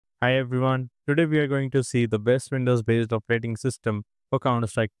Hi everyone, today we are going to see the best Windows-based operating system for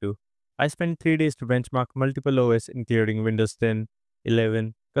Counter-Strike 2. I spent 3 days to benchmark multiple OS including Windows 10,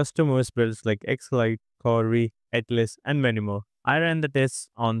 11, custom OS builds like X-Lite, khorvie, Atlas, and many more. I ran the tests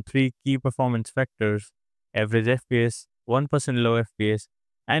on 3 key performance factors: average FPS, 1% low FPS,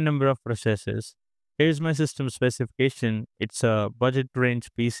 and number of processors. Here's my system specification. It's a budget range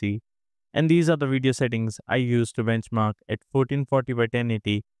PC, and these are the video settings I used to benchmark at 1440 by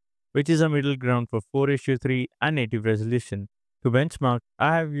 1080, which is a middle ground for 4:3 and native resolution. To benchmark,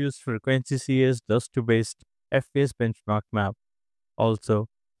 I have used frequency CS just to based FPS benchmark map. Also,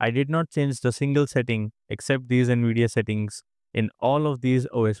 I did not change the single setting except these NVIDIA settings in all of these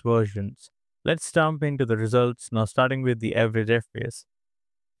OS versions. Let's jump into the results now, starting with the average FPS.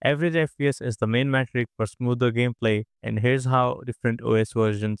 Average FPS is the main metric for smoother gameplay, and here's how different OS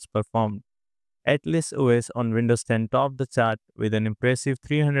versions performed. AtlasOS on Windows 10 topped the chart with an impressive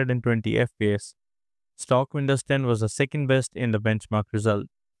 320 FPS. Stock Windows 10 was the second best in the benchmark result.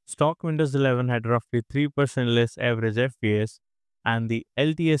 Stock Windows 11 had roughly 3% less average FPS, and the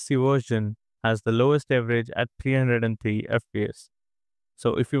LTSC version has the lowest average at 303 FPS.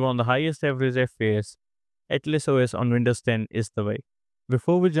 So if you want the highest average FPS, AtlasOS on Windows 10 is the way.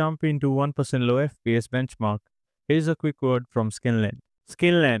 Before we jump into 1% low FPS benchmark, here's a quick word from Skinland.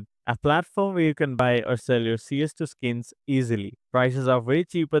 Skinland, a platform where you can buy or sell your CS2 skins easily. Prices are way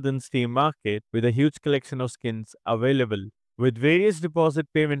cheaper than Steam Market, with a huge collection of skins available. With various deposit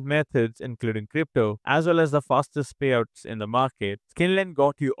payment methods including crypto, as well as the fastest payouts in the market, Skinland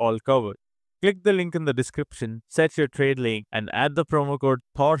got you all covered. Click the link in the description, set your trade link, and add the promo code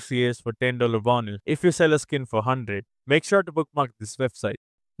THORCS for $10 bonus if you sell a skin for 100. Make sure to bookmark this website.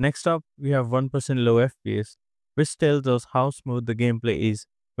 Next up, we have 1% low FPS, which tells us how smooth the gameplay is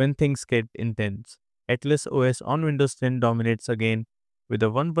when things get intense. AtlasOS on Windows 10 dominates again with a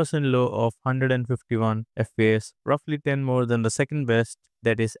 1% low of 151 FPS, roughly 10 more than the second best,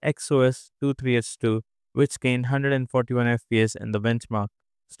 that is XOS 23H2, which gained 141 FPS in the benchmark.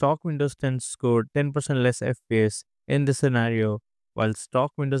 Stock Windows 10 scored 10% less FPS in this scenario, while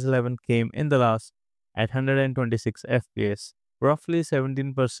stock Windows 11 came in the last at 126 FPS, roughly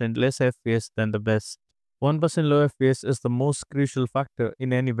 17% less FPS than the best. 1% low FPS is the most crucial factor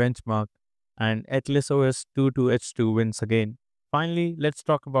in any benchmark, and AtlasOS 22H2 wins again. Finally, let's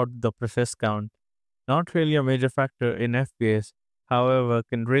talk about the process count. Not really a major factor in FPS, however,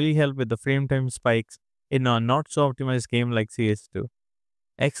 can really help with the frame time spikes in a not so optimized game like CS2.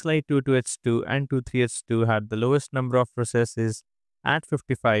 X-Lite 22H2 and 23H2 had the lowest number of processes at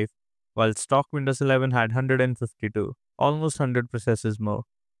 55, while stock Windows 11 had 152, almost 100 processes more.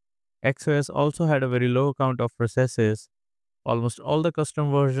 XOS also had a very low count of processes. Almost all the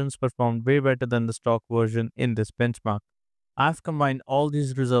custom versions performed way better than the stock version in this benchmark. I've combined all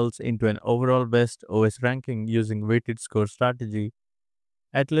these results into an overall best OS ranking using weighted score strategy.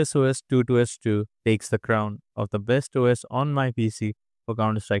 AtlasOS 22H2 takes the crown of the best OS on my PC for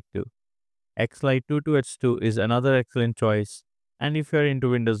Counter-Strike 2. X-Lite 22H2 is another excellent choice, and if you're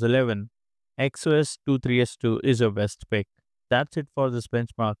into Windows 11, XOS 23H2 is your best pick. That's it for this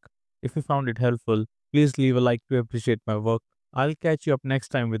benchmark. If you found it helpful, please leave a like to appreciate my work. I'll catch you up next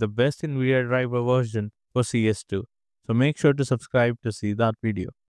time with the best NVIDIA driver version for CS2. So make sure to subscribe to see that video.